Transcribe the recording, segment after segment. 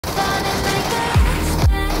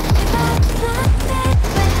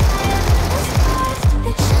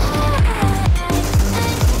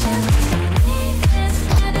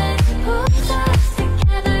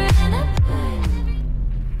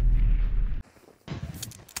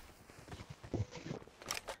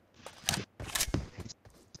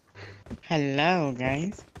Hello,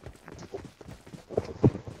 guys.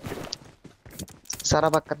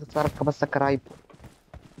 subscribe.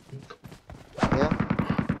 Yeah.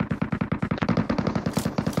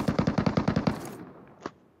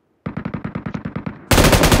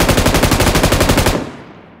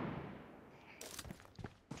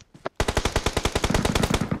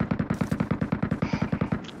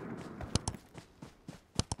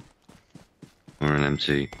 Or an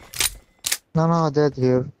MT. No, dead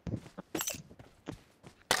here.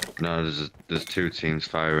 No, there's two teams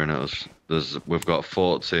firing at us. We've got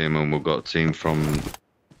Fort team and we've got team from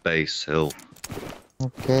Base Hill.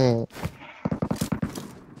 Okay.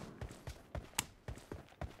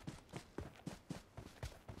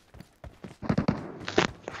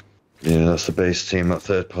 Yeah, that's the base team that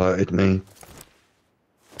third partied me.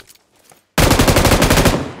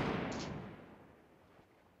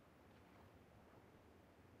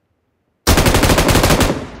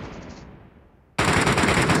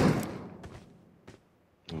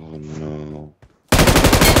 Oh no.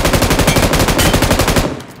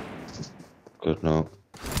 Good no.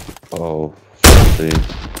 Oh, 15.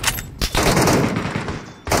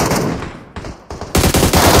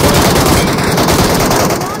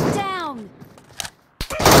 Knocked down.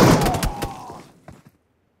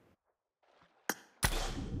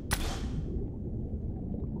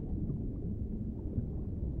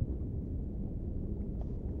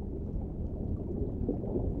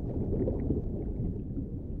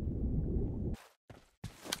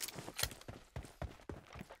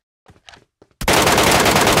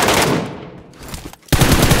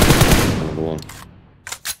 Another one.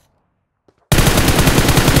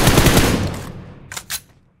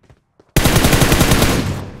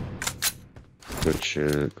 Good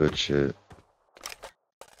shit, good shit.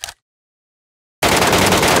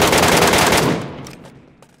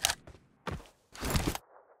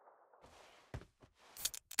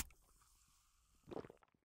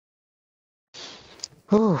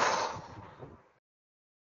 Whew.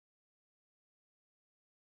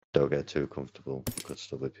 Don't get too comfortable. Could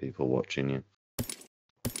still be people watching you.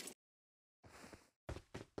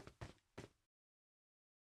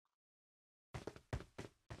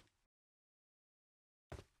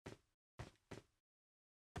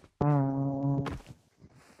 Mm.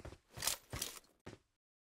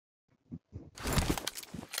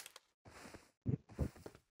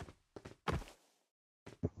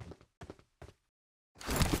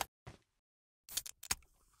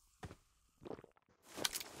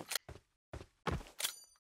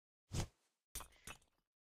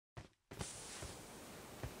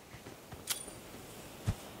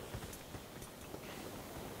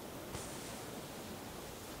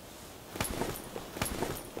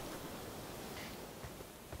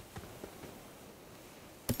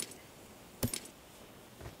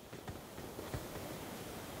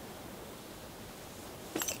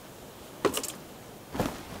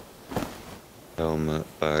 Helmet,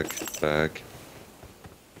 bag.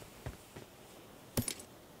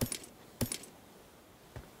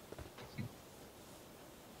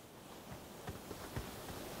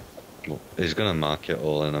 Well, he's gonna mark it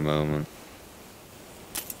all in a moment.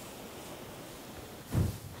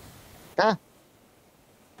 Ah.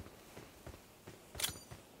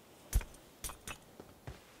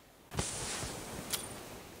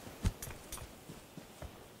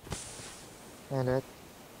 Elliot.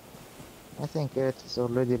 I think it is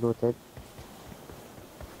already looted.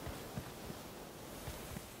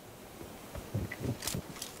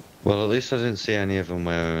 Well, at least I didn't see any of them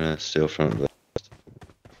wearing a steel front vest.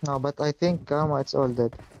 No, but I think Karma it's all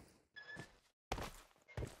dead.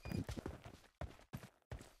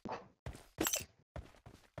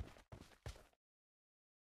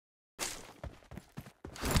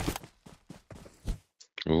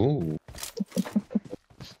 Ooh.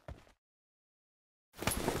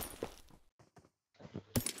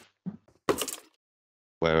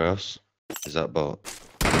 Where else? Is that bot?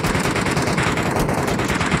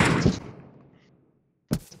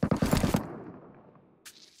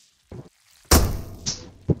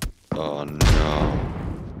 Oh no.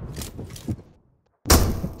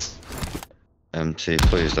 MT,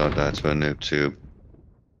 please don't die to a noob tube.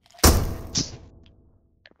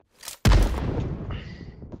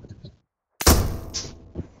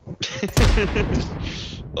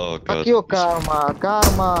 Oh god. Fuck you, Karma!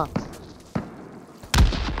 Karma!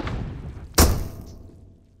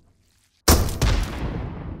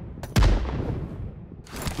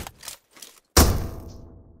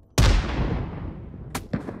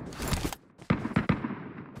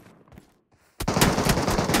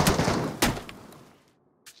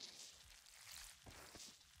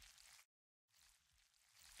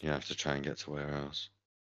 Yeah, You have to try and get to warehouse.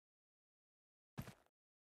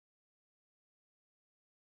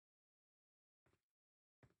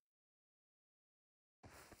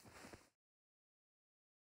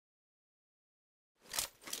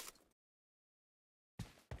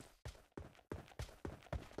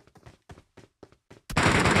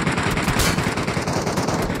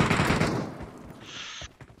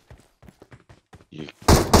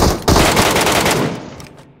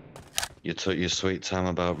 You took your sweet time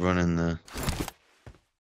about running there.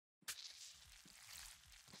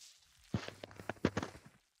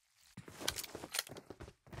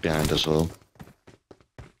 Behind us all.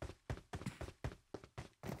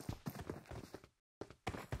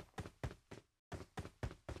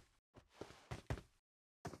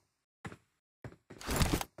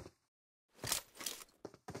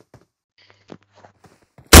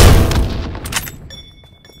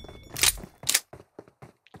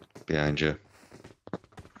 Behind you.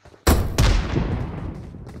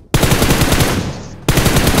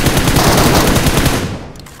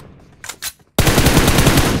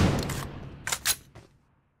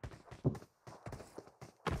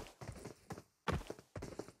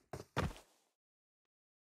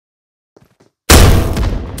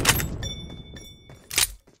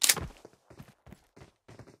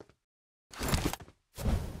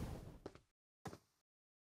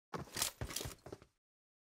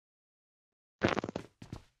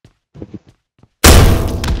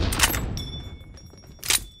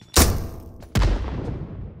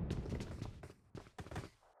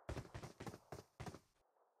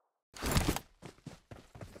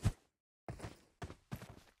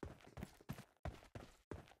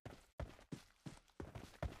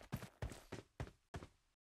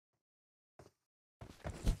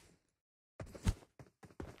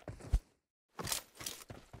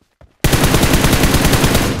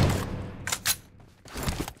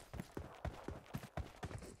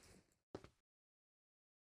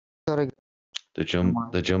 Sorry.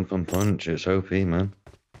 The jump and punch, it's OP, man.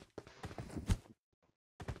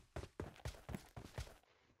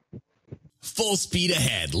 Full speed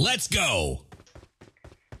ahead. Let's go.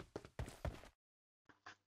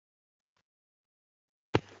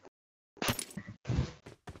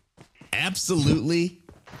 Absolutely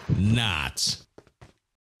not.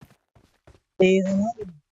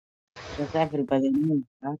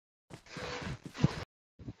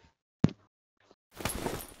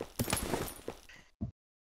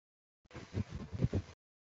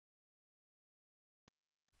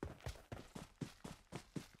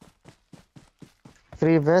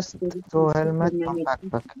 Free vest, 2 helmet, 1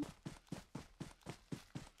 backpack.